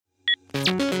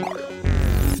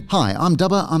Hi, I'm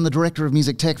Dubba. I'm the director of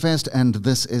Music Tech Fest, and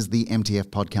this is the MTF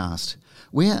podcast.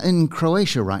 We're in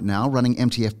Croatia right now running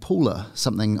MTF Pula,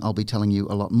 something I'll be telling you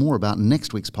a lot more about in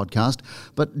next week's podcast.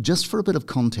 But just for a bit of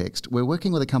context, we're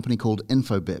working with a company called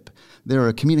Infobip. They're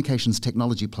a communications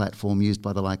technology platform used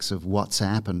by the likes of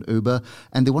WhatsApp and Uber,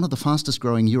 and they're one of the fastest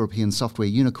growing European software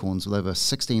unicorns with over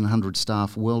 1,600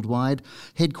 staff worldwide,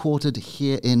 headquartered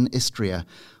here in Istria,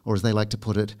 or as they like to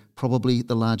put it, probably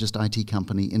the largest IT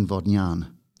company in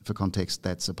Vodnjan. For context,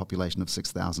 that's a population of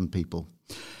 6,000 people.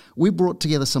 We brought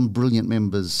together some brilliant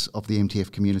members of the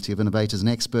MTF community of innovators and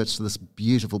experts to this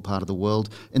beautiful part of the world,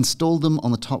 installed them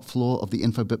on the top floor of the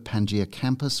Infobip Pangaea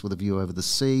campus with a view over the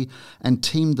sea, and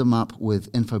teamed them up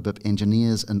with Infobip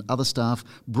engineers and other staff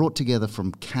brought together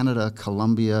from Canada,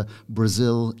 Colombia,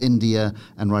 Brazil, India,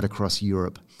 and right across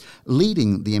Europe.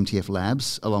 Leading the MTF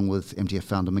labs, along with MTF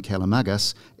founder Michaela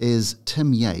Magas, is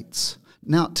Tim Yates.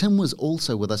 Now, Tim was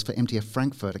also with us for MTF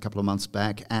Frankfurt a couple of months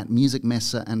back at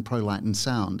Musikmesse and ProLight &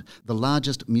 Sound, the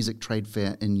largest music trade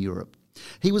fair in Europe.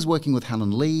 He was working with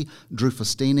Helen Lee, Drew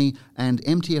Faustini, and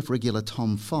MTF regular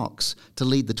Tom Fox to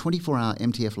lead the 24-hour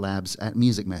MTF Labs at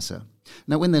Musikmesse.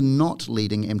 Now, when they're not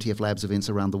leading MTF Labs events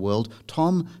around the world,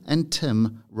 Tom and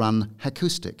Tim run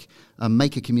Hacoustic, a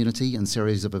maker community and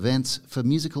series of events for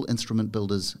musical instrument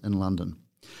builders in London.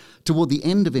 Toward the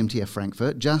end of MTF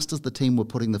Frankfurt, just as the team were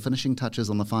putting the finishing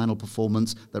touches on the final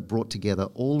performance that brought together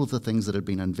all of the things that had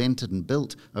been invented and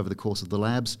built over the course of the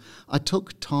labs, I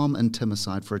took Tom and Tim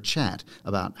aside for a chat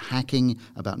about hacking,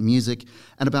 about music,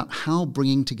 and about how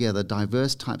bringing together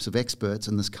diverse types of experts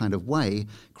in this kind of way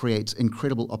creates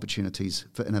incredible opportunities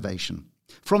for innovation.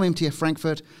 From MTF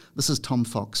Frankfurt, this is Tom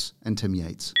Fox and Tim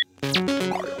Yates.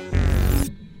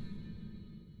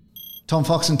 Tom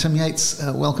Fox and Tim Yates,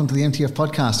 welcome to the MTF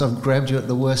podcast. I've grabbed you at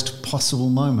the worst possible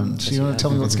moment. Do you want to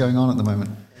tell me what's going on at the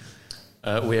moment?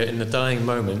 We're in the dying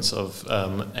moments of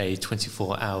a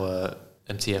 24-hour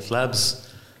MTF Labs,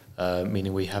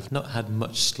 meaning we have not had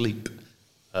much sleep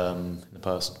in the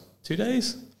past 2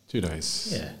 days. 2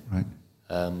 days. Yeah.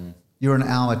 Right. You're an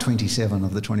hour 27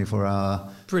 of the 24-hour.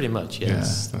 Pretty much,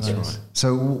 yes. Yeah, that's right.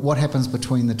 So what happens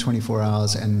between the 24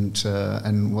 hours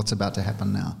and what's about to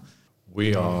happen now?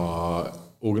 We are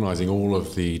organising all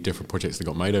of the different projects that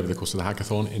got made over the course of the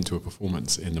hackathon into a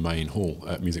performance in the main hall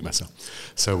at Musikmesse.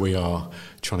 So we are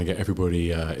trying to get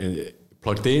everybody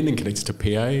plugged in and connected to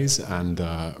PAs and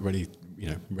ready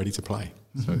to play.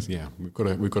 Mm-hmm. So yeah,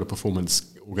 we've got a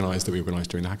performance organised that we organised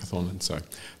during the hackathon, and so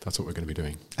that's what we're going to be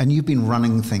doing. And you've been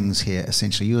running things here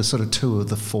essentially. You are sort of two of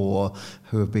the four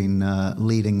who have been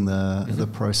leading the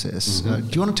process. Mm-hmm.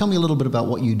 Do you want to tell me a little bit about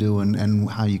what you do and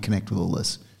how you connect with all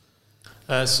this?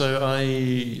 So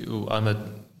I'm a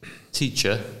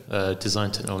teacher,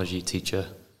 design technology teacher.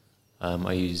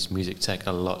 I use music tech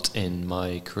a lot in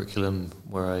my curriculum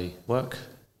where I work.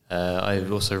 I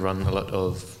also run a lot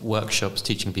of workshops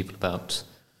teaching people about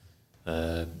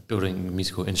building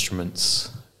musical instruments.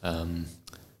 I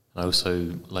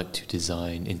also like to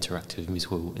design interactive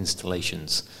musical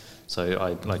installations. So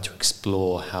I like to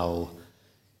explore how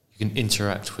you can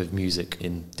interact with music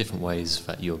in different ways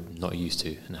that you're not used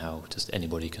to, and how just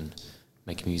anybody can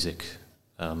make music.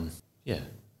 And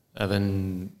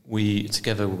then we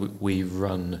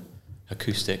run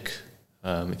Hacoustic.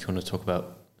 If you want to talk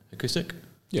about Hacoustic.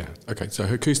 Yeah, okay. So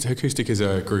Hacoustic is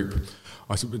a group,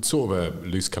 it's sort of a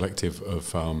loose collective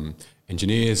of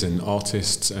engineers and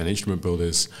artists and instrument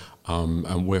builders,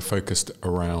 and we're focused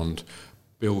around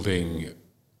building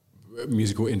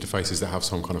musical interfaces that have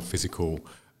some kind of physical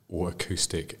or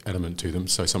acoustic element to them.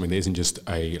 So something that isn't just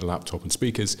a laptop and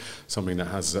speakers, something that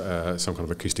has some kind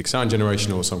of acoustic sound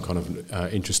generation or some kind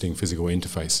of interesting physical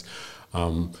interface.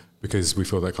 Because we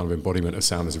feel that kind of embodiment of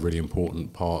sound is a really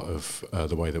important part of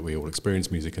the way that we all experience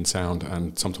music and sound,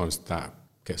 and sometimes that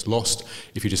gets lost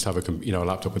if you just have a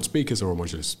laptop and speakers or a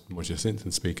modular synth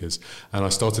and speakers. And we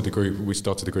started the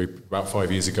group about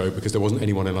 5 years ago because there wasn't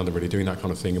anyone in London really doing that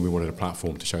kind of thing, and we wanted a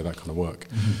platform to show that kind of work.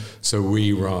 Mm-hmm. So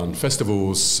we run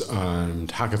festivals and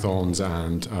hackathons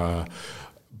and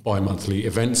bi-monthly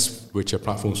events, which are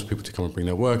platforms for people to come and bring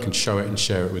their work and show it and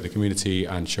share it with the community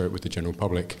and share it with the general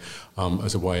public,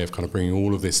 as a way of kind of bringing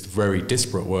all of this very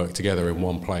disparate work together in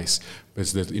one place.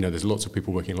 Because there's lots of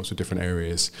people working in lots of different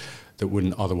areas that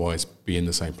wouldn't otherwise be in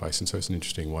the same place, and so it's an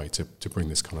interesting way to bring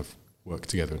this kind of work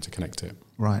together and to connect it.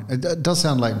 Right. It does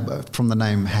sound like, from the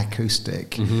name Hacoustic,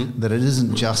 mm-hmm. that it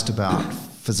isn't just about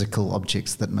physical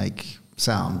objects that make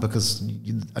sound, because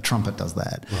a trumpet does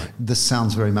that. Right. This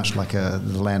sounds very much like the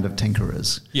land of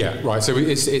tinkerers. Yeah, right. So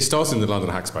it starts in the London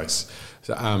Hackspace.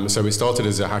 So it started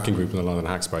as a hacking group in the London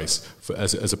Hackspace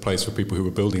as a place for people who were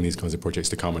building these kinds of projects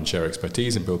to come and share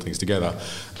expertise and build things together.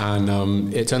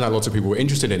 And it turned out lots of people were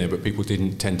interested in it, but people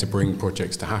didn't tend to bring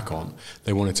projects to hack on.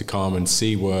 They wanted to come and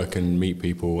see work and meet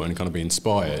people and kind of be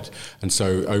inspired. And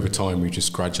so over time, we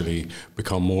just gradually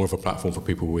become more of a platform for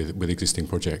people with existing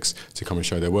projects to come and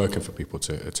show their work and for people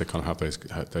to kind of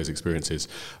have those experiences.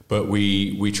 But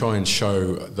we try and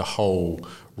show the whole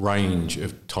range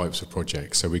of types of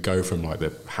projects. So we go from like the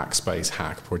hackspace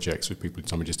hack projects with people,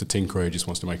 someone just a tinkerer who just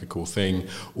wants to make a cool thing,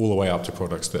 all the way up to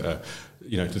products that are,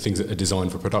 the things that are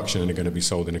designed for production and are going to be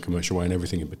sold in a commercial way and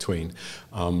everything in between.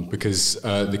 Because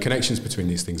the connections between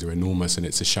these things are enormous, and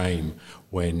it's a shame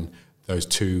when those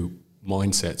two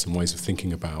mindsets and ways of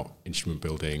thinking about instrument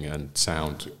building and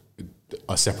sound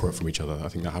are separate from each other. I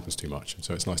think that happens too much.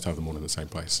 So it's nice to have them all in the same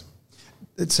place.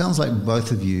 It sounds like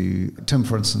both of you, Tim,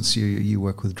 for instance, you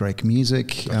work with Drake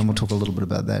Music, and we'll talk a little bit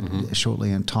about that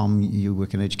shortly. And Tom, you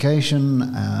work in education.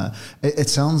 It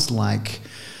sounds like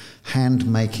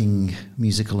hand-making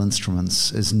musical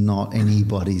instruments is not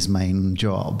anybody's main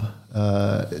job.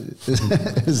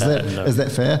 Is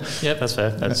that fair? Yeah, that's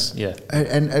fair. That's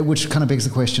And which kind of begs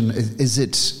the question: is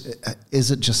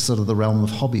it just sort of the realm of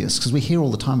hobbyists? Because we hear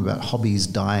all the time about hobbies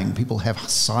dying. People have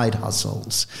side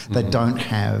hustles. They don't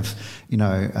have, they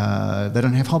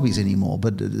don't have hobbies anymore.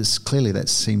 But clearly, that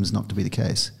seems not to be the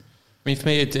case. I mean, for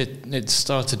me, it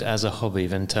started as a hobby,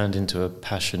 then turned into a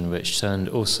passion, which turned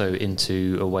also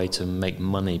into a way to make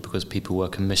money because people were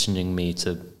commissioning me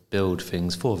to build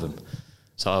things for them.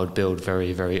 So I would build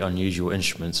very, very unusual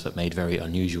instruments that made very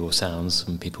unusual sounds,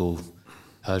 and people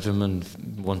heard them and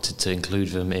wanted to include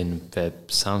them in their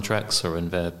soundtracks or in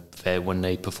their when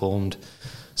they performed.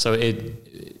 So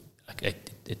it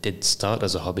did start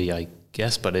as a hobby, I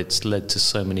guess, but it's led to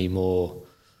so many more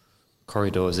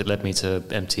corridors. It led me to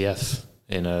MTF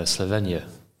in Slovenia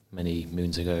many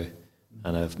moons ago,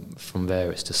 and from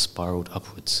there it's just spiraled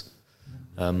upwards.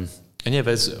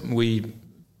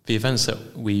 The events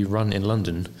that we run in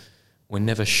London, we're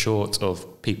never short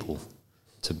of people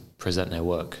to present their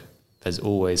work. There's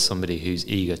always somebody who's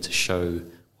eager to show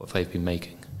what they've been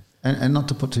making. And not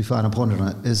to put too fine a point on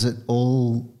it, is it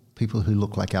all people who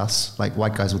look like us, like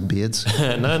white guys with beards?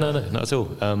 No, not at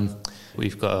all.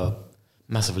 We've got a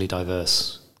massively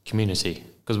diverse community.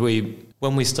 Because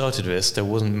when we started this, there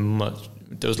wasn't much.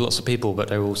 There was lots of people, but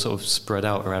they were all sort of spread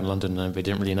out around London, and they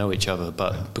didn't really know each other.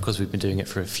 But because we've been doing it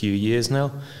for a few years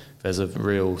now, there's a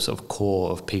real sort of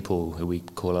core of people who we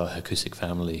call our acoustic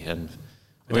family, and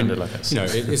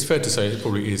it's fair to say it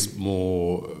probably is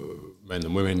more men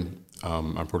than women,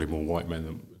 and probably more white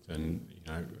men than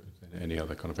any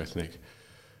other kind of ethnic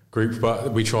group.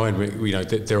 But we try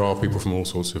and there are people from all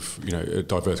sorts of a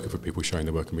diverse group of people showing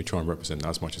their work, and we try and represent that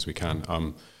as much as we can.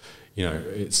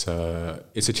 It's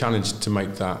a challenge to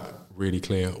make that really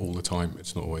clear all the time.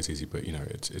 It's not always easy, but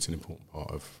it's an important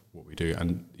part of what we do.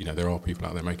 And there are people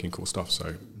out there making cool stuff,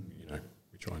 so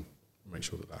we try and make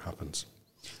sure that happens.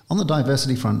 On the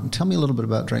diversity front, tell me a little bit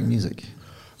about Drake Music.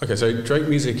 Okay, so Drake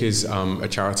Music is a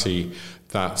charity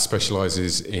that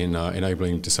specialises in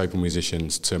enabling disabled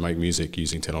musicians to make music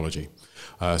using technology.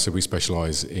 So we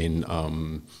specialise in, I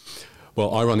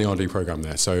run the R&D program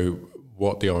there. So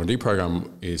what the R&D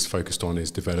program is focused on is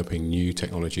developing new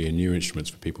technology and new instruments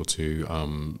for people to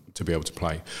be able to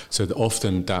play. So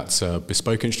often that's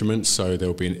bespoke instruments. So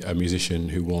there'll be a musician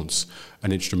who wants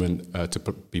an instrument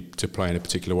to play in a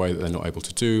particular way that they're not able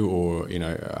to do, or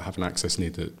have an access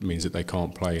need that means that they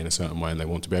can't play in a certain way and they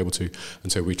want to be able to.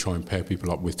 And so we try and pair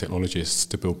people up with technologists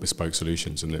to build bespoke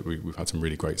solutions, and we've had some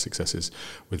really great successes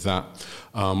with that.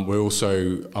 I'm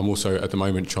also at the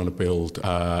moment trying to build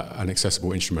an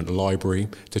accessible instrument library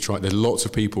to try. There's lots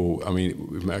of people. I mean,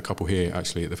 we've met a couple here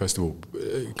actually at the festival.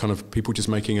 Kind of people just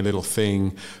making a little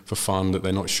thing for fun that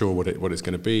they're not sure what it's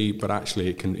going to be, but actually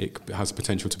it has the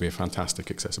potential to be a fantastic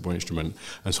accessible instrument.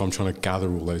 And so I'm trying to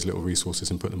gather all those little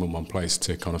resources and put them in one place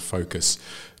to kind of focus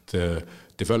the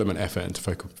development effort and to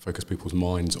focus people's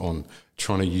minds on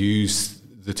trying to use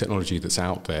the technology that's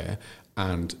out there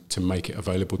and to make it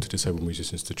available to disabled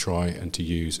musicians to try and to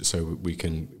use, so we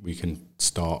can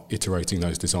start iterating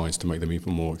those designs to make them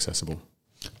even more accessible.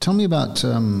 Tell me about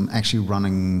actually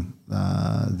running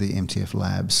the MTF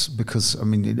labs, because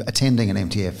attending an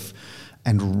MTF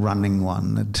and running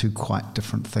one are two quite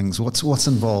different things. What's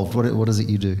involved? What is it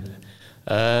you do?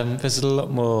 There's a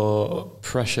lot more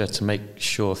pressure to make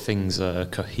sure things are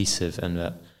cohesive and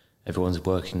that everyone's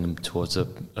working towards a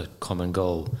common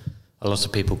goal. A lot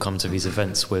of people come to these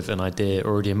events with an idea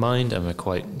already in mind, and they're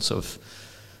quite sort of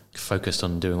focused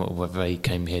on doing what they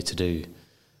came here to do.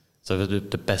 So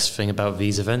the best thing about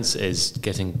these events is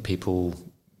getting people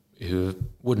who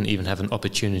wouldn't even have an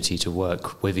opportunity to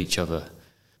work with each other,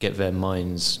 get their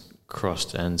minds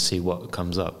crossed and see what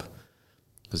comes up.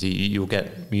 Because you'll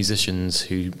get musicians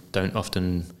who don't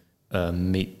often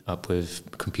meet up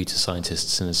with computer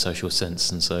scientists in a social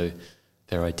sense, and so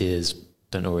their ideas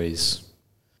don't always...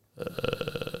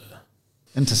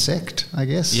 intersect, I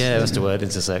guess. Yeah, that's the word,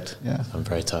 intersect. Yeah. I'm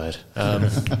very tired.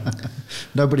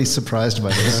 Nobody's surprised by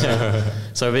this.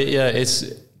 So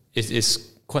it's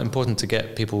quite important to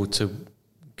get people to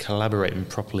collaborate and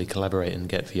properly collaborate and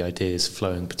get the ideas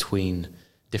flowing between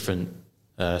different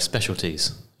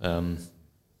specialties.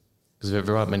 Because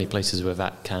there aren't many places where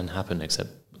that can happen except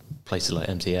places like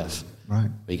MTF, right?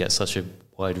 Where you get such a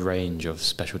wide range of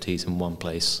specialties in one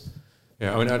place.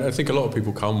 Yeah, I mean, I think a lot of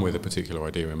people come with a particular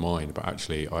idea in mind, but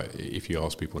actually, if you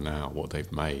ask people now what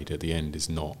they've made, at the end is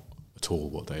not at all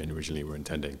what they originally were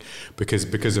intending, because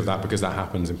that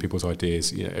happens in people's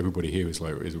ideas. You know, everybody here is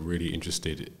really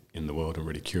interested in the world and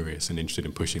really curious and interested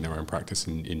in pushing their own practice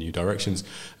in new directions.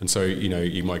 And so, you know,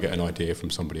 you might get an idea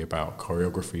from somebody about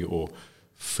choreography or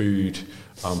food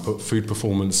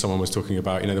performance. Someone was talking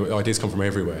about, you know, the ideas come from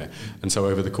everywhere, and so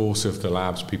over the course of the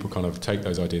labs, people kind of take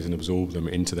those ideas and absorb them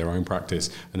into their own practice,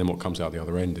 and then what comes out the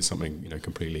other end is something, you know,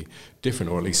 completely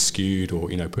different, or at least skewed, or,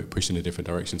 you know, pushed in a different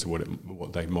direction to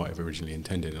what they might have originally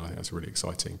intended. And I think that's a really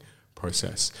exciting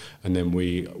process. And then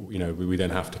we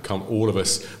then have to come, all of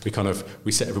us,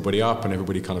 we set everybody up, and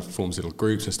everybody kind of forms little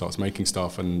groups and starts making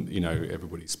stuff, and, you know,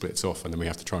 everybody splits off, and then we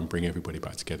have to try and bring everybody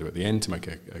back together at the end to make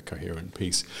a coherent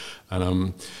piece.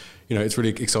 And you know, it's really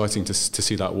exciting to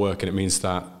see that work, and it means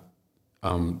that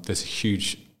there's a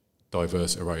huge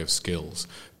diverse array of skills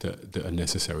that are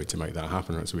necessary to make that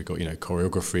happen. Right? So we've got, you know,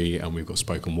 choreography, and we've got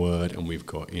spoken word, and we've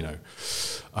got, you know,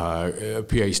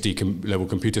 PhD level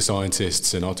computer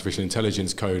scientists and artificial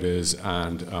intelligence coders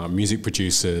and music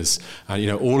producers, and, you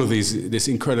know, all of this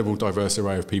incredible diverse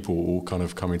array of people all kind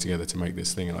of coming together to make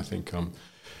this thing. And I think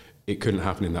it couldn't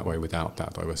happen in that way without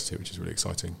that diversity, which is really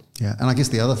exciting. Yeah, and I guess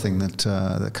the other thing that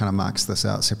kind of marks this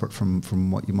out, separate from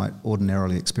what you might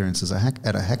ordinarily experience as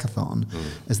at a hackathon,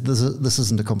 is this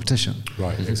isn't a competition.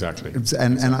 Right, exactly.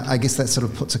 And I guess that sort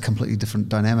of puts a completely different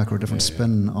dynamic or a different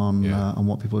spin on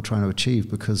what people are trying to achieve,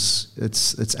 because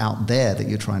it's out there that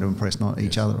you're trying to impress, not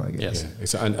each other, I guess.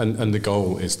 Yes. Yeah. And the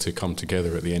goal is to come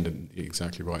together at the end, and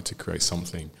exactly right, to create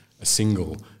something, a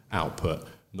single output,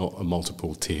 not a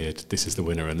multiple tiered, this is the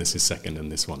winner and this is second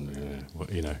and this one,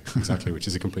 you know, exactly, which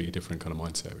is a completely different kind of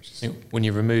mindset. Which is, when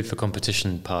you remove the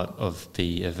competition part of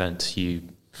the event, you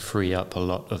free up a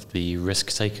lot of the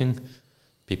risk taking.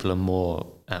 People are more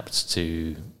apt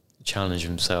to challenge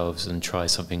themselves and try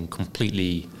something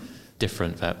completely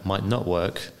different that might not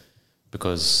work,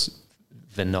 because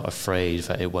they're not afraid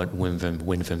that it won't win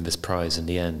them this prize in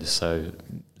the end. So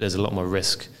there's a lot more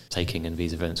risk taking in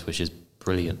these events, which is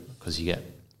brilliant, because you get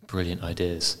brilliant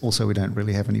ideas. Also, we don't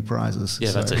really have any prizes.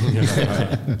 Yeah, so. that's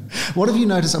it. What have you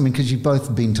noticed? I mean, because you've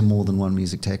both been to more than one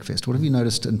Music Tech Fest. What have you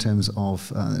noticed in terms of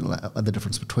the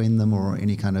difference between them, or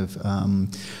any kind of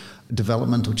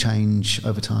development or change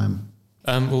over time?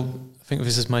 Well, I think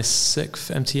this is my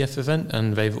 6th MTF event,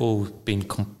 and they've all been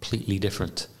completely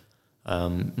different.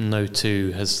 No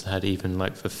two has had even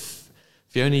like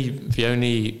the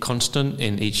only constant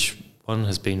in each one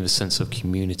has been the sense of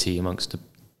community amongst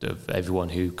everyone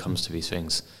who comes to these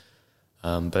things.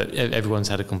 But everyone's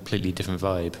had a completely different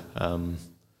vibe.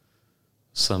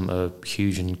 Some are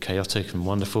huge and chaotic and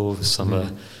wonderful. Some are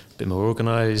a bit more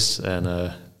organised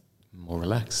and more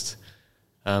relaxed.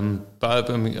 But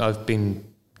I've been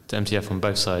to MTF on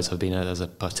both sides. I've been as a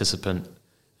participant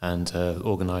and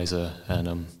organiser,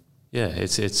 and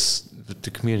it's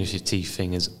the community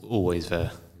thing is always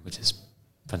there, which is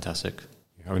fantastic.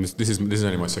 I mean, this is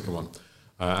only my 2nd one.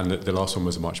 And the last one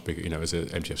was a much bigger, you know, as a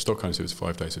MTF Stockholm, so it was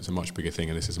 5 days, so it's a much bigger thing,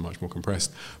 and this is a much more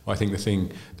compressed. But I think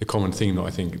the common theme that I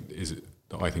think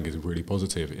is really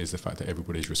positive is the fact that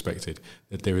everybody's respected.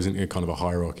 That there isn't a kind of a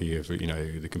hierarchy of, you know,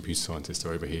 the computer scientists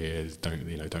are over here,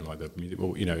 don't like the music,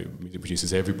 or, you know, music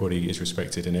producers. Everybody is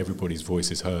respected, and everybody's voice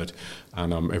is heard,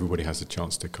 and everybody has a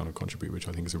chance to kind of contribute, which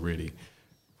I think is a really,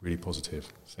 really positive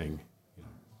thing.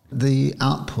 The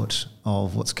output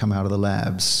of what's come out of the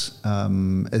labs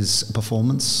is a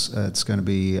performance. It's going to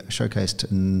be showcased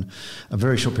in a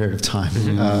very short period of time,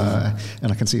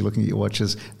 and I can see you looking at your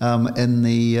watches. In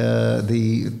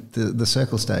the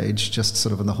circle stage, just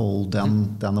sort of in the hall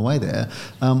down the way there.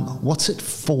 What's it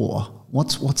for?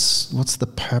 What's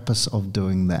the purpose of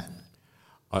doing that?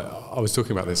 I was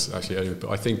talking about this actually earlier, but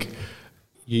I think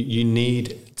you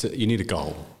need a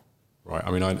goal. right?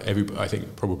 I mean, I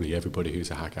think probably everybody who's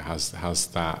a hacker has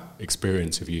that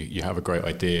experience of you have a great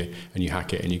idea and you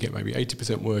hack it and you get maybe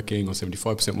 80% working or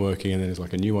 75% working, and then there's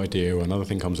like a new idea or another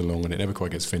thing comes along and it never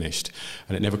quite gets finished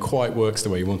and it never quite works the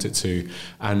way you want it to.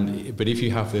 But if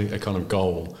you have a kind of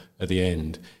goal at the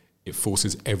end, it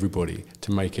forces everybody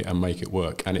to make it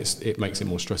work, and it makes it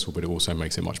more stressful, but it also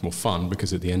makes it much more fun,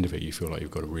 because at the end of it you feel like you've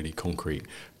got a really concrete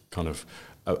kind of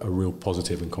a real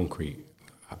positive and concrete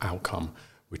outcome,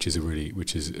 which gives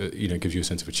you a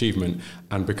sense of achievement.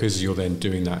 And because you're then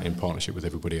doing that in partnership with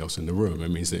everybody else in the room, it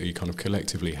means that you kind of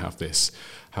collectively have this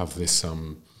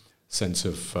sense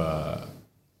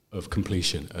of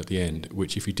completion at the end,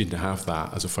 which if you didn't have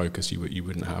that as a focus, you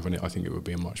wouldn't have, and I think it would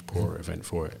be a much poorer event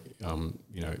for it.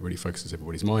 It really focuses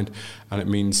everybody's mind, and it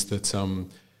means that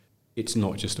it's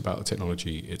not just about the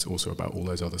technology, it's also about all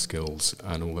those other skills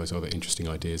and all those other interesting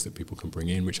ideas that people can bring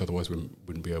in, which otherwise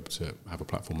wouldn't be able to have a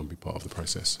platform and be part of the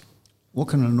process. What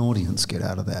can an audience get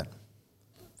out of that?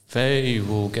 They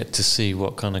will get to see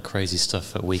what kind of crazy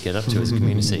stuff that we get up to as a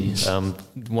community.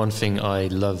 One thing I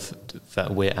love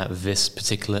that we're at this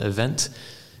particular event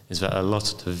is that a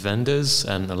lot of the vendors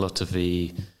and a lot of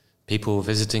the people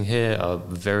visiting here are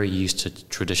very used to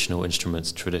traditional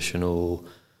instruments, traditional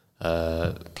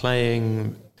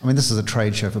playing. I mean, this is a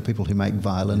trade show for people who make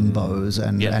violin bows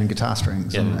and guitar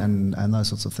strings and those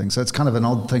sorts of things. So it's kind of an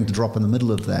odd thing to drop in the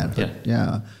middle of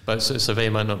that. But so they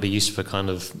might not be used for kind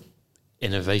of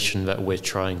innovation that we're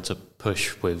trying to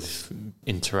push with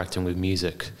interacting with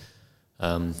music.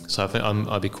 So I think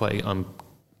I'm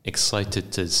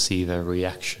excited to see their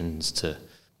reactions to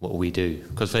what we do,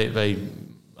 because I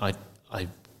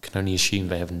can only assume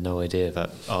they have no idea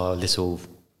that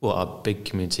our big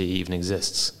community even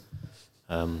exists.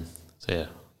 I'm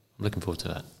looking forward to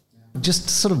that. Just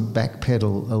sort of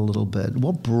backpedal a little bit.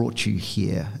 What brought you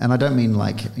here? And I don't mean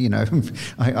like,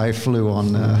 I flew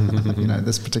on,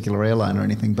 this particular airline or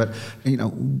anything, but,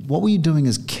 what were you doing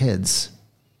as kids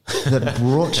that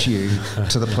brought you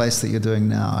to the place that you're doing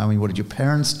now? I mean, what did your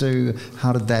parents do?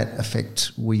 How did that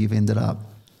affect where you've ended up?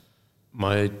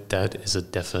 My dad is a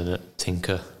definite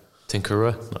tinkerer,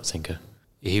 not tinker.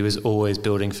 He was always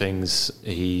building things.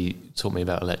 He taught me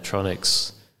about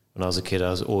electronics. When I was a kid, I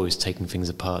was always taking things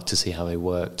apart to see how they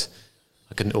worked.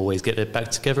 I couldn't always get it back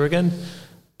together again,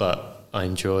 but I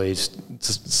enjoyed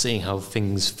just seeing how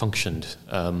things functioned.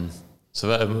 So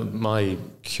that, my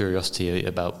curiosity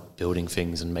about building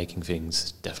things and making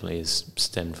things definitely is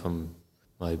stemmed from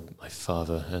my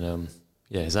father. And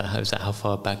is that how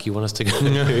far back you want us to go?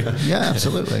 Yeah,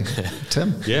 absolutely.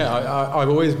 Tim? Yeah, I've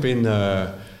always been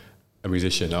a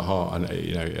musician at heart, and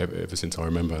ever since I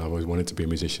remember, I've always wanted to be a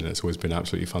musician. It's always been an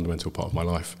absolutely fundamental part of my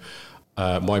life.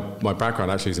 My background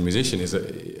actually as a musician is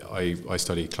that I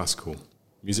studied classical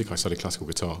music. I studied classical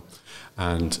guitar,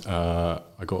 and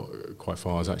I got quite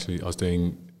far. I was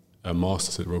doing a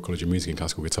master's at the Royal College of Music in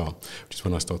classical guitar, which is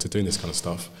when I started doing this kind of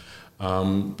stuff.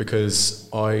 Because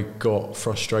I got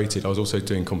frustrated. I was also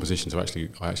doing composition, so I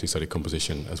actually studied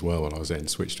composition as well, and I was then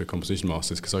switched to a composition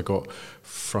master's because I got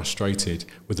frustrated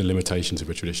with the limitations of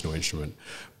a traditional instrument.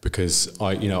 Because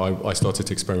I started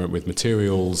to experiment with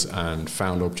materials and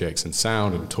found objects and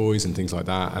sound and toys and things like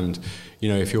that. And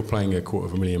if you're playing a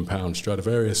 £250,000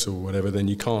 Stradivarius or whatever, then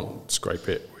you can't scrape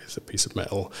it with a piece of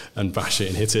metal and bash it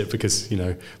and hit it, because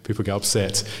people get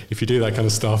upset if you do that kind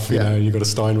of stuff. You've got a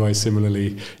Steinway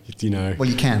similarly. Well,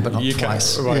 you can, but not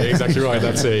twice. Right, exactly right.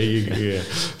 That's it.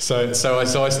 So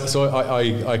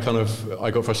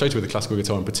I got frustrated with the classical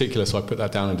guitar in particular. So I put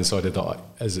that down and decided that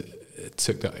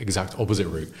took the exact opposite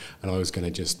route, and I was going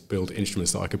to just build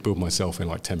instruments that I could build myself in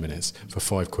like 10 minutes for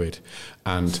 £5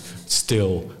 and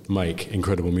still make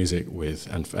incredible music with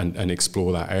and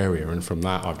explore that area. And from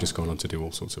that, I've just gone on to do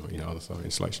all sorts of other stuff,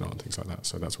 installation art and things like that.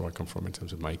 So that's where I come from in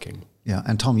terms of making. Yeah,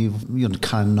 and Tom, you're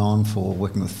kind of known for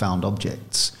working with found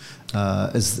objects.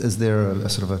 Is there a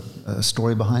sort of a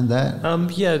story behind that?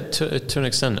 To an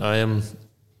extent.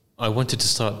 I wanted to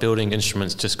start building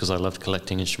instruments just because I loved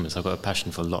collecting instruments. I've got a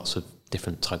passion for lots of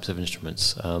different types of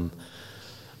instruments.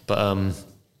 But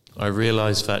I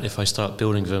realised that if I start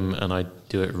building them and I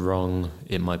do it wrong,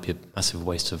 it might be a massive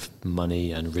waste of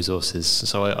money and resources.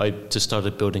 So I just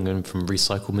started building them from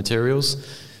recycled materials.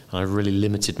 And I really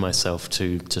limited myself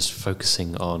to just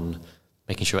focusing on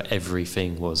making sure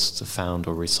everything was found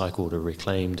or recycled or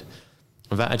reclaimed.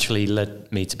 And that actually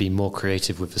led me to be more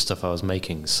creative with the stuff I was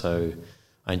making. So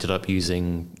I ended up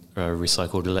using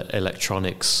recycled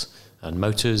electronics and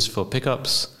motors for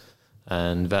pickups,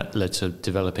 and that led to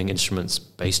developing instruments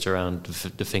based around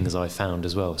the things I found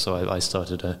as well. So I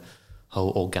started a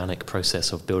whole organic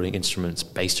process of building instruments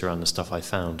based around the stuff I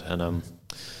found, and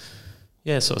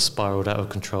yeah, it sort of spiraled out of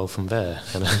control from there.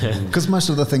 Because most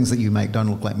of the things that you make don't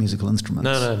look like musical instruments.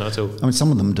 No, not at all. I mean,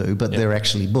 some of them do, but they're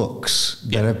actually books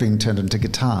that have been turned into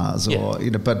guitars, or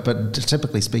But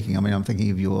typically speaking, I mean, I'm thinking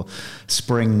of your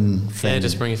spring thing. Yeah, the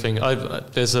spring thing.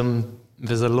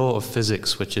 There's a law of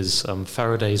physics, which is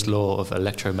Faraday's law of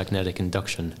electromagnetic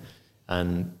induction,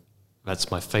 and that's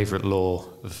my favourite law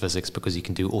of physics because you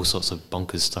can do all sorts of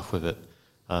bonkers stuff with it.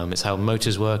 It's how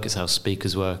motors work, it's how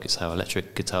speakers work, it's how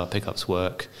electric guitar pickups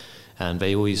work, and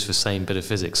they all use the same bit of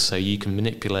physics. So you can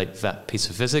manipulate that piece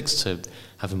of physics to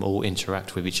have them all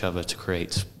interact with each other to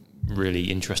create really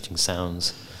interesting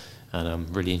sounds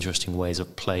and really interesting ways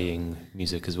of playing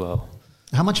music as well.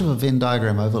 How much of a Venn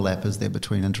diagram overlap is there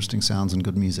between interesting sounds and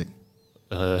good music?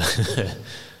 I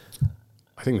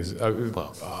think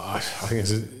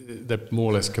they're more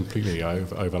or less completely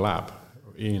overlap.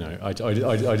 You know, I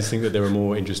just think that there are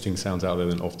more interesting sounds out there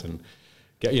than often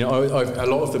get. You know, a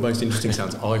lot of the most interesting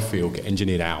sounds I feel get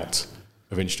engineered out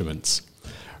of instruments,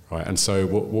 right? And so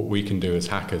what we can do as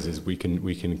hackers is we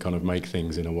can kind of make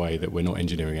things in a way that we're not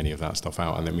engineering any of that stuff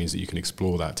out, and that means that you can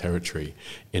explore that territory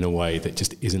in a way that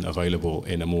just isn't available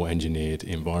in a more engineered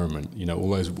environment. You know, all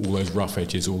those rough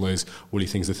edges, all these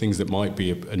things, the things that might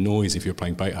be a noise if you're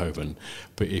playing Beethoven,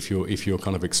 but if you're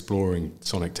kind of exploring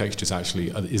sonic textures, actually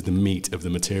is the meat of the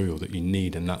material that you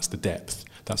need, and that's the depth.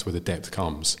 That's where the depth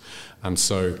comes. And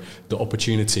so the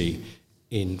opportunity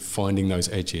in finding those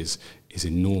edges is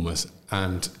enormous,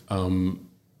 and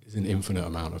there's an infinite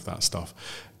amount of that stuff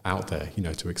out there, you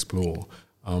know, to explore.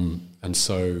 And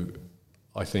so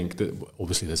I think that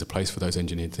obviously there's a place for those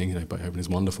engineered things. You know, Beethoven is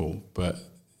wonderful, but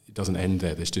it doesn't end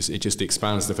there. It just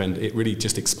expands the Venn. It really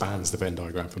just expands the Venn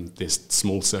diagram from this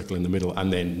small circle in the middle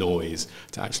and then noise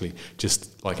to actually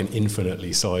just like an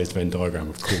infinitely sized Venn diagram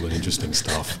of cool and interesting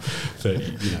stuff. That,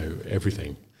 you know,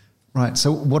 everything. Right.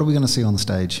 So what are we going to see on the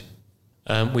stage?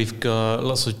 We've got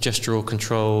lots of gestural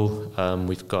control.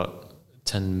 We've got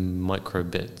 10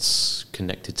 microbits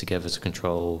connected together to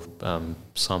control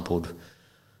sampled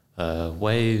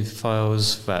wave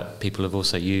files that people have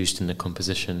also used in the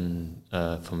composition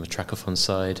from the Trackathon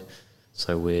side.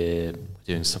 So we're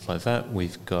doing stuff like that.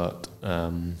 We've got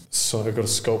so I've got a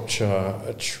sculpture,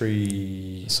 a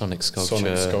tree, sonic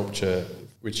sculpture,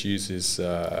 which uses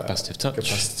capacitive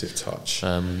touch,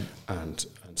 and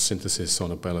synthesis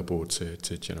on a Bella board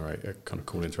to generate a kind of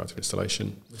cool interactive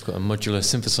installation. We've got a modular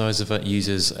synthesizer that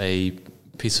uses a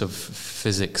piece of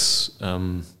physics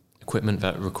equipment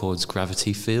that records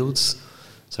gravity fields.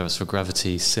 So it's for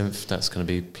gravity synth that's going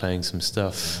to be playing some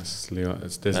stuff.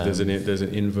 Yes, there's an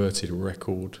inverted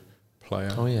record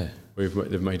player. Oh yeah.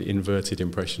 They've made inverted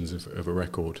impressions of a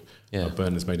record. Yeah.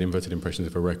 Bernard's made inverted impressions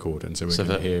of a record, and so we're going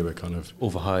to hear a kind of...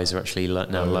 all the highs are actually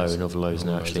now low, and all the lows are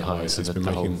now actually high. So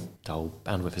the whole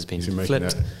bandwidth has been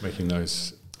flipped. Making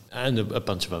those... and a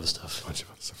bunch of other stuff.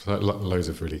 Loads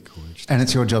of really cool. And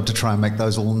it's your job to try and make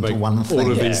those all into one thing.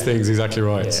 All of these things, exactly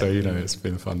right. Yeah. So, you know, it's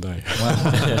been a fun day. Wow,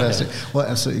 fantastic. Well,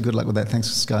 absolutely good luck with that.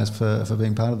 Thanks, guys, for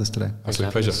being part of this today.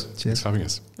 Absolute pleasure. Cheers. Thanks for having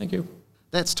us. Thank you.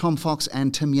 That's Tom Fox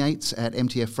and Tim Yates at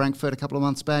MTF Frankfurt a couple of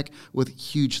months back, with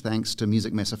huge thanks to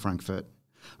Musikmesse Frankfurt.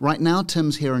 Right now,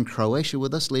 Tim's here in Croatia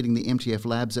with us, leading the MTF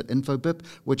labs at InfoBip,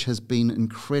 which has been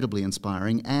incredibly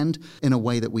inspiring and, in a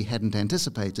way that we hadn't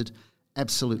anticipated,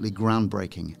 absolutely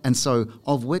groundbreaking. And so,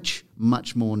 of which,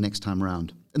 much more next time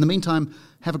round. In the meantime,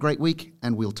 have a great week,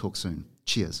 and we'll talk soon.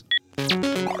 Cheers.